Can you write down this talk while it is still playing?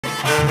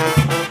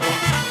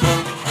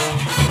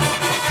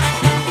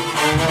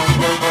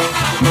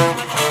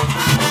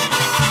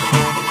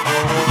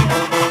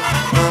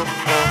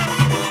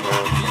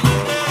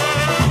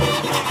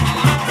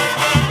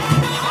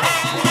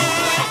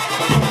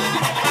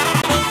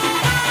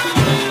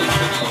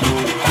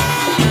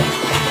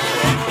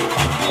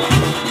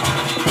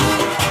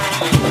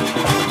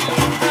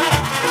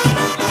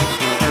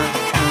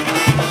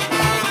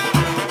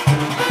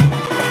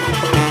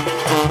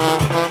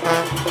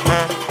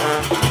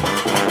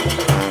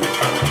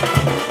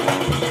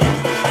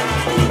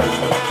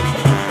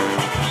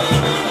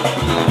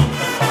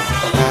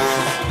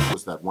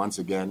That once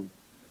again,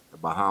 the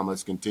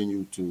Bahamas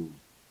continue to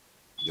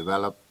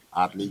develop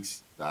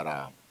athletes that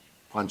are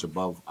punch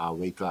above our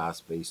weight class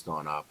based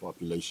on our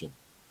population.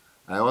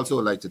 I also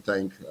would like to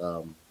thank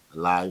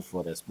Live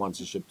for their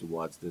sponsorship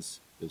towards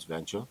this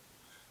venture.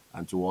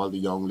 And to all the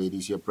young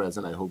ladies here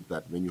present, I hope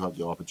that when you have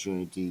the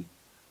opportunity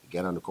to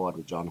get on the court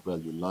with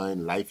Jonquel, you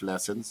learn life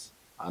lessons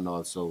and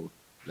also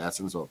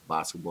lessons of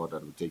basketball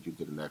that will take you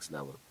to the next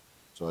level.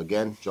 So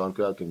again,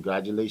 Jonquel,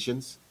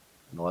 congratulations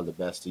and all the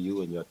best to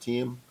you and your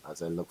team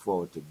as I look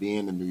forward to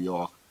being in New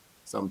York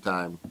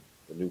sometime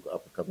the new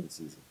upcoming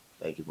season.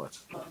 Thank you much.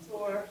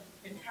 Tour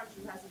in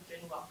country hasn't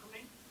been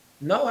welcoming?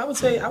 No, I would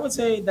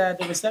say that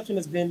the reception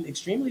has been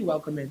extremely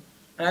welcoming.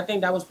 And I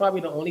think that was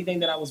probably the only thing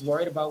that I was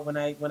worried about when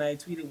I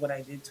tweeted what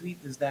I did tweet,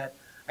 is that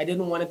I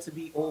didn't want it to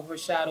be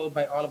overshadowed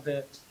by all of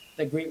the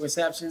great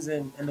receptions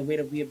and the way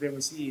that we have been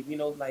received. You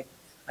know, like,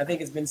 I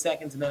think it's been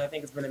second to none. I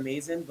think it's been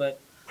amazing, but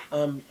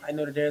I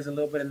know that there's a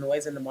little bit of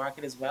noise in the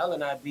market as well,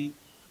 and I'd be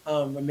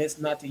remiss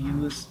not to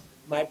use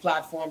my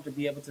platform to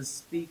be able to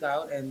speak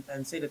out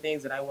and say the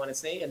things that I want to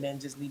say and then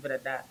just leave it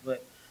at that.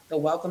 But the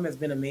welcome has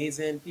been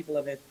amazing. People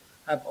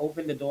have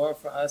opened the door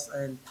for us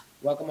and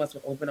welcomed us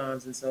with open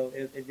arms, and so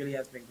it really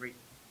has been great.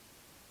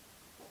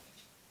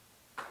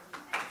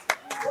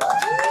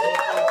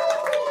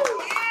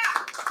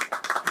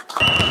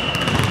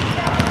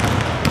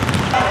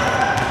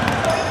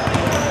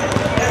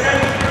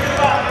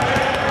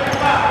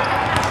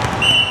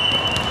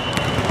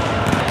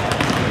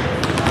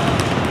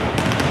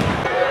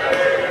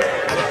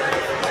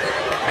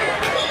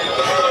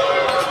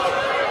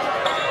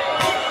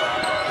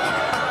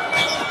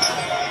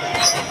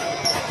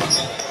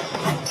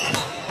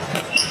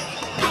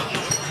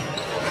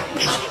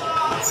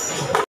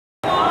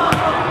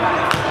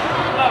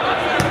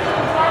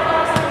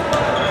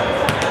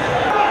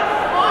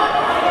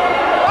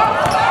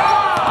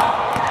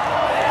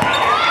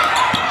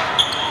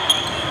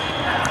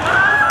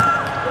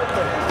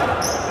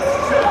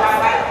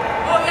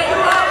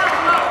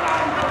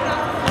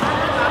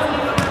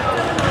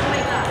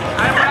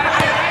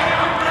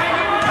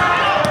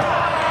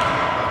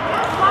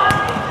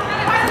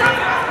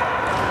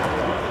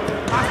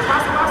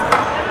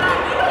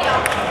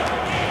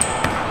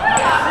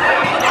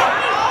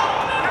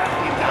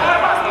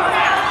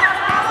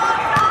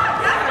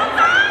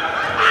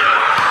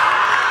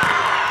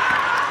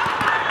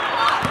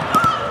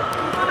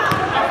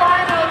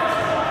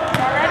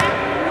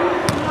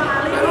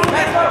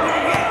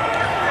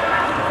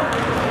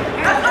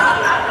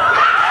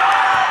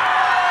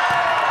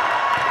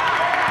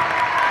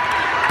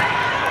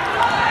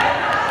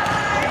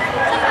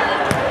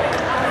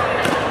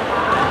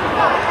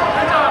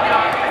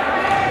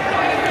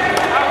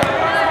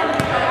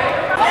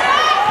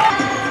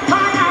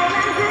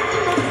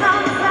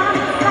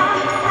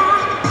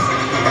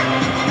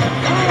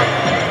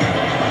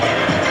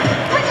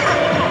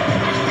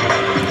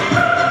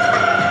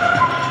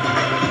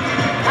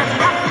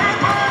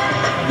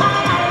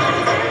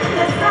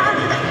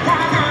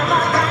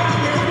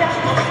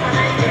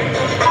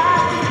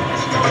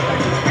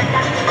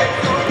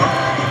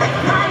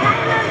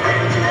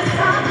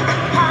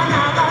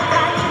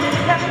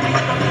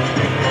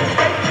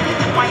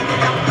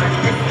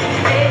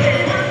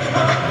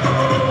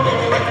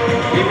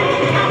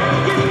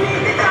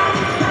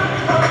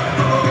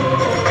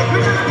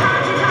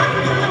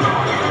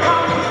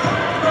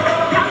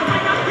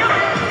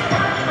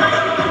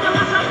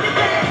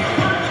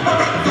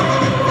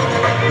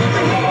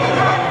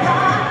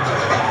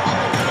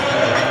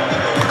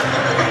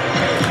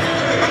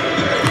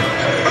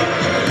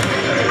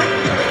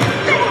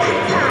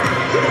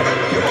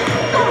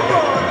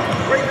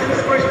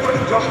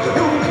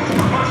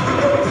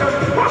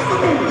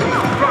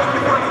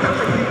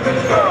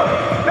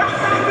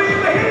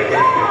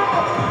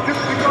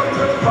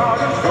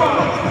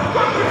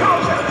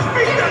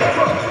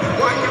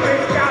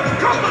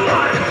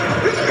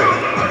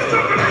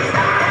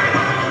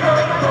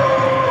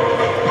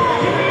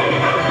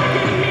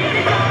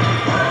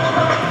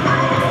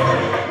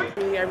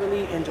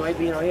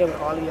 Being out here with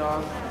all of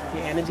y'all.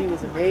 Your energy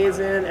was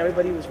amazing.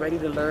 Everybody was ready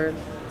to learn.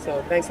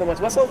 So thanks so much.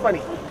 What's so funny?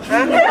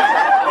 Huh?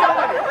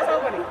 What's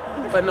so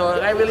funny? But no,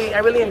 I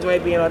really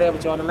enjoyed being out there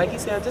with y'all. And like you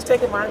said, just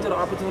take advantage of the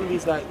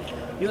opportunities. Like,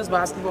 use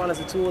basketball as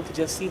a tool to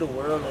just see the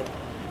world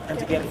and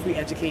to get a free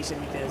education,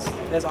 because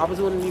there's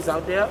opportunities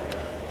out there.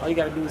 All you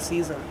got to do is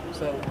seize them.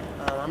 So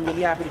I'm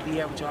really happy to be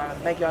here with y'all.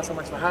 Thank y'all so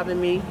much for having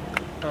me.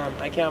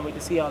 I can't wait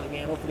to see y'all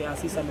again. Hopefully I'll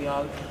see some of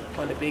y'all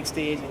on the big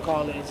stage in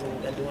college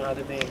and doing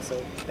other things.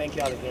 So thank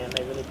y'all again.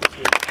 I really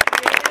appreciate it.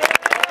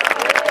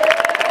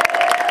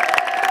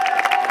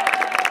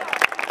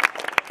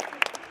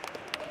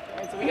 All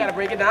right, so we gotta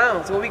break it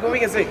down. So what we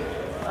can sing?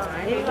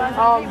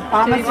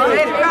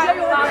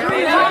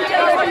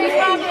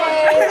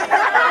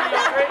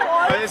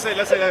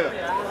 Let's say that.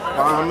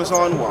 Bahamas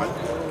on 1,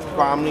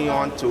 family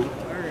on 2,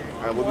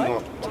 and what we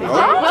going? One,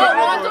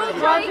 2,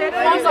 3,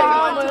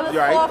 Bahamas.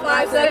 4,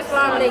 5, 6,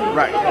 family.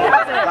 Right.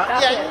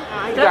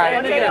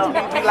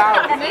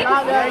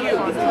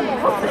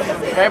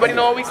 Everybody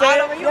know what we say?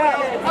 On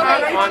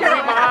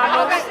 3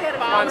 Bahamas,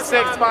 on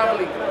 6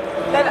 family.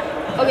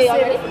 Okay, y'all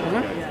ready?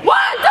 1,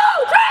 2,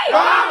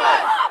 3.